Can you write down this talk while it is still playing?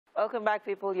Welcome back,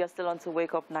 people. You're still on to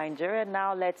Wake Up Nigeria.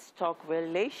 Now let's talk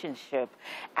relationship.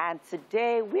 And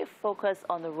today we focus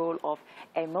on the role of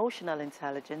emotional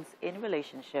intelligence in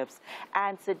relationships.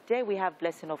 And today we have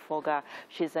Blessing Offoga.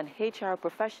 She's an HR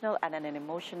professional and an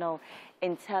emotional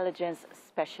intelligence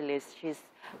specialist. She's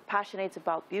passionate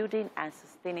about building and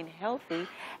sustaining healthy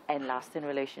and lasting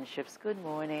relationships. Good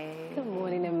morning. Good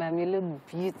morning, ma'am. You look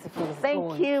beautiful.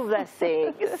 Thank you,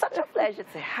 Blessing. It's such a pleasure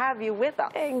to have you with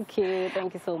us. Thank you.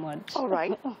 Thank you so much. All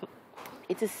right.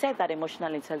 It is said that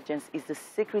emotional intelligence is the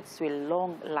secret to a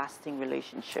long-lasting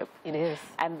relationship. It is.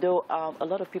 And though a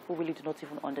lot of people really do not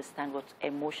even understand what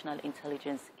emotional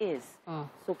intelligence is.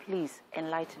 So please,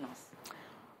 enlighten us.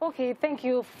 Okay, thank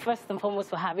you first and foremost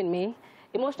for having me.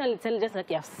 Emotional intelligence, like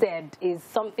you have said, is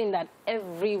something that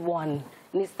everyone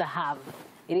needs to have.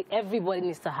 Everybody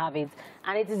needs to have it.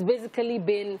 And it is basically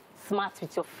being smart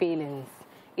with your feelings.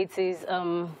 It is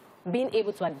being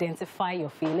able to identify your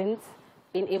feelings,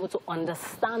 being able to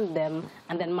understand them,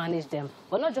 and then manage them.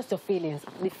 But not just your feelings,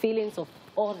 the feelings of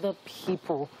other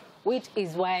people, which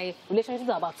is why relationships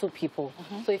are about two people.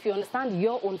 So if you understand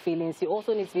your own feelings, you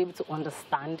also need to be able to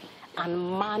understand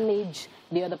and manage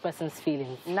the other person's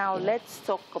feelings. Now, let's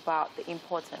talk about the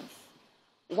importance.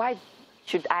 Why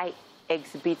should I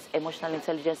exhibit emotional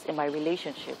intelligence in my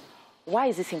relationship? Why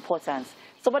is this important?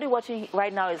 Somebody watching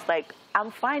right now is like,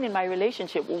 I'm fine in my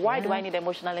relationship. Why do I need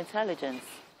emotional intelligence?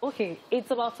 Okay,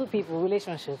 it's about two people,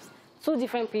 relationships. Two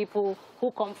different people who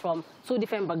come from two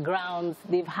different backgrounds.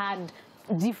 They've had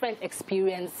different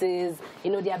experiences,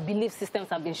 you know, their belief systems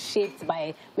have been shaped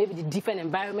by maybe the different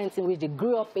environments in which they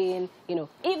grew up in, you know.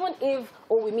 Even if,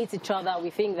 we meet each other, we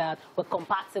think that we're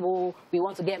compatible, we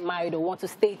want to get married or want to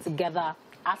stay together,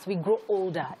 as we grow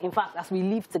older, in fact, as we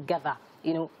live together,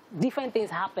 you know, different things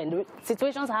happen.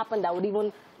 Situations happen that would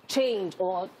even change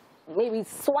or maybe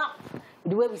swap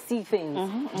the way we see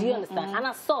things. Do you understand? And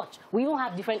as such, we all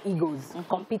have different egos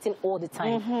competing all the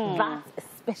time. That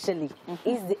especially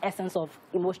is the essence of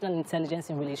emotional intelligence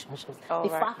in relationships. The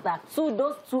fact that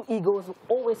those two egos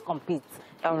always compete.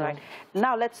 All right.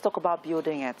 Now let's talk about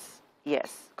building it.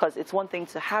 Yes, because it's one thing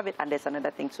to have it and there's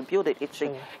another thing to build it. It's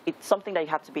something that you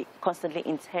have to be constantly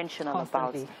intentional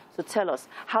about. So tell us,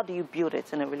 how do you build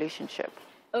it in a relationship?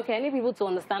 Okay, I need people to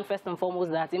understand first and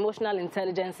foremost that emotional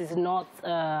intelligence is not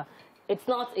it's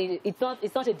not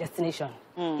a destination.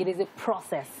 It is a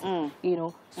process, you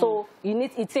know. So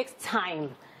it takes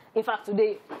time. In fact,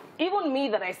 today, even me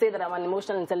that I say that I'm an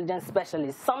emotional intelligence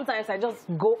specialist, sometimes I just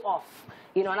go off,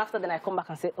 you know, and after then I come back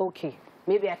and say, okay,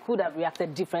 maybe I could have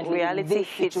reacted differently. Reality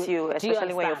hits you,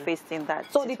 especially when you're facing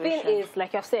that So situation. The thing is,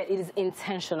 like I've said, it is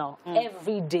intentional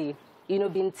every day. You know,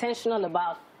 be intentional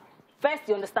about. First,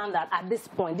 you understand that at this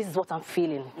point, this is what I'm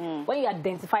feeling. When you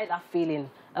identify that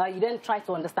feeling, you then try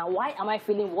to understand, why am I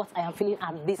feeling what I am feeling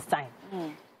at this time?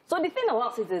 So the thing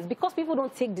about it is, because people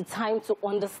don't take the time to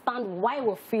understand why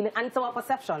we're feeling, and it's our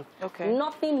perception.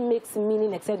 Nothing makes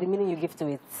meaning except the meaning you give to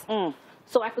it.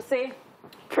 So I could say,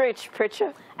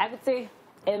 preacher. I could say,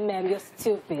 hey, man, you're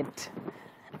stupid.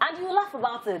 And you laugh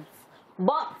about it.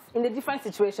 But in a different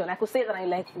situation, I could say that I'm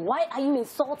like, why are you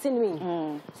insulting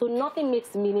me? So nothing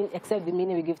makes meaning except the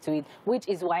meaning we give to it, which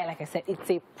is why, like I said, it's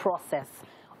a process.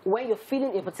 When you're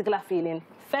feeling a particular feeling,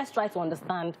 first try to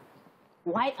understand,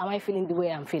 why am I feeling the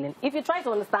way I'm feeling? If you try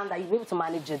to understand that, you'll be able to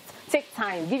manage it. Take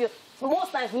time.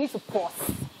 Most times, we need to pause.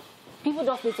 People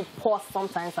just need to pause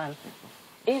sometimes, and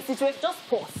in situations, just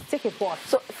pause. Take a pause.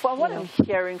 So from what I'm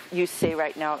hearing you say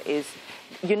right now is,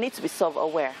 you need to be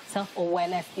self-aware.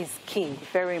 Self-awareness is key.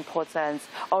 Very important.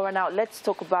 All right, now let's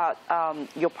talk about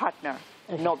your partner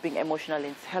not being emotionally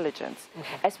intelligent,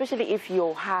 especially if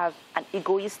you have an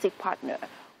egoistic partner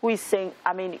who is saying,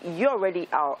 I mean, you already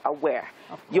are aware.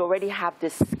 You already have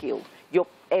this skill. You're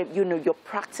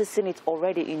practicing it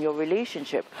already in your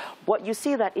relationship, but you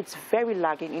see that it's very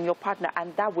lagging in your partner,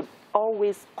 and that would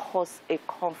always cause a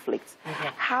conflict.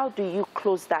 How do you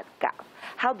close that gap?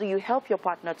 How do you help your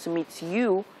partner to meet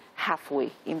you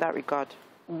halfway in that regard?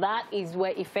 That is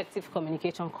where effective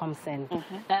communication comes in.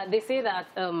 They say that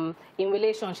in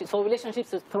relationships, for relationships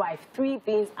to thrive, 3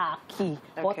 things are key,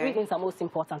 or 3 things are most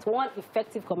important. 1,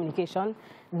 effective communication.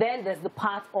 Then there's the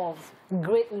part of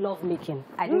great love making.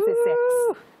 I didn't say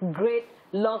sex. Great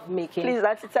love making. Please,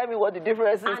 tell me what the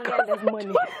difference is. And then there's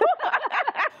money.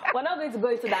 We're not going to go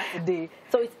into that today.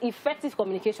 So it's effective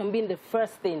communication being the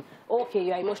first thing. Okay,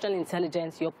 you're emotional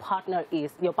intelligence, your partner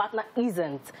is. Your partner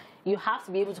isn't. You have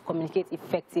to be able to communicate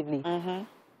effectively.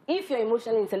 If you're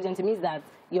emotionally intelligent, it means that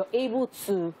you're able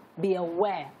to be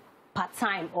aware part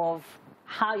time of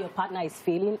how your partner is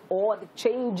feeling or the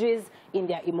changes in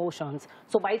their emotions.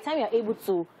 So by the time you're able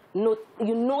to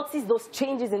you notice those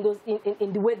changes in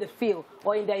in the way they feel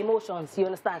or in their emotions. You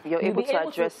understand? You're able to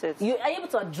address it. You are able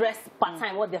to address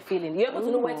part-time what they're feeling. You're able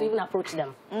to know when to even approach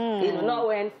them. You know, not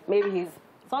when maybe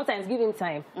sometimes give him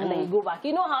time and then you go back.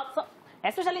 You know how.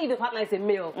 Especially if the partner is a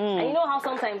male. And you know how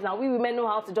sometimes now we women know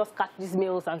how to just catch these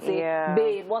males and say,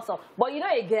 babe, what's up? But you know,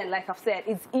 again, like I've said,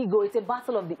 it's ego. It's a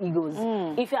battle of the egos.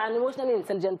 If you're an emotionally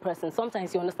intelligent person,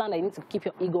 sometimes you understand that you need to keep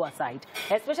your ego aside.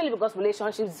 Especially because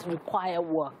relationships require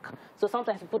work. So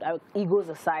sometimes we put our egos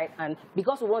aside, and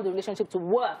because we want the relationship to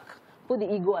work, put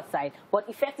the ego aside. But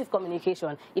effective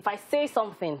communication, if I say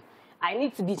something, I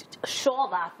need to be sure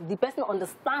that the person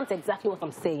understands exactly what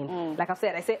I'm saying. Like I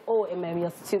said, I say, oh,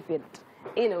 you're stupid.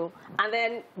 You know, and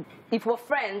then if we're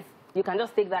friends, you can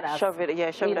just take that as shove it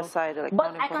aside. Like,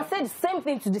 but I can say the same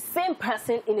thing to the same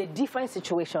person in a different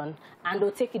situation, and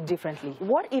they'll take it differently.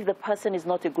 What if the person is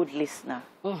not a good listener?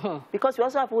 Because we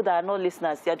also have people that are not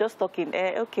listeners. They're just talking.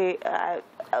 Okay,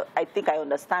 I think I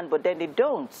understand, but then they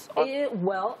don't.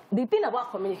 Well, the thing about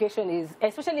communication is,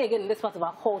 especially again in this part of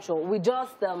our culture, we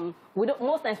just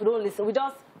most times we don't listen.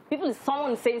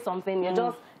 Someone is saying something, you're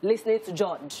just listening to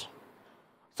judge.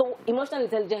 So emotional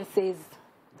intelligence says,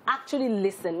 actually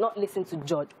listen, not listen to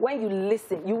judge. When you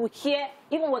listen, you will hear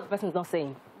even what the person is not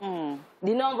saying.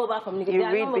 The non-verbal communication.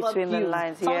 You read between the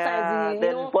lines,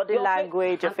 the body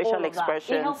language, your facial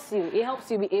expressions. It helps you. It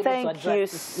helps you be able to address Thank you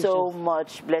so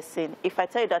much, Blessing. If I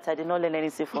tell you that I did not learn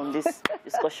anything from this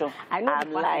discussion,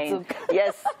 I'm lying.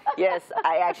 Yes,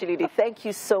 I actually did. Thank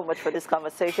you so much for this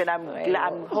conversation.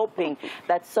 I'm hoping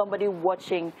that somebody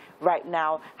watching right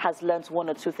now has learned one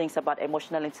or two things about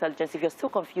emotional intelligence. If you're still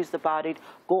confused about it,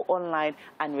 go online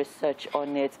and research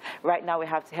on it. Right now, we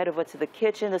have to head over to the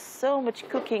kitchen. There's so much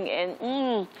cooking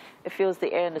and it fills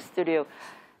the air in the studio.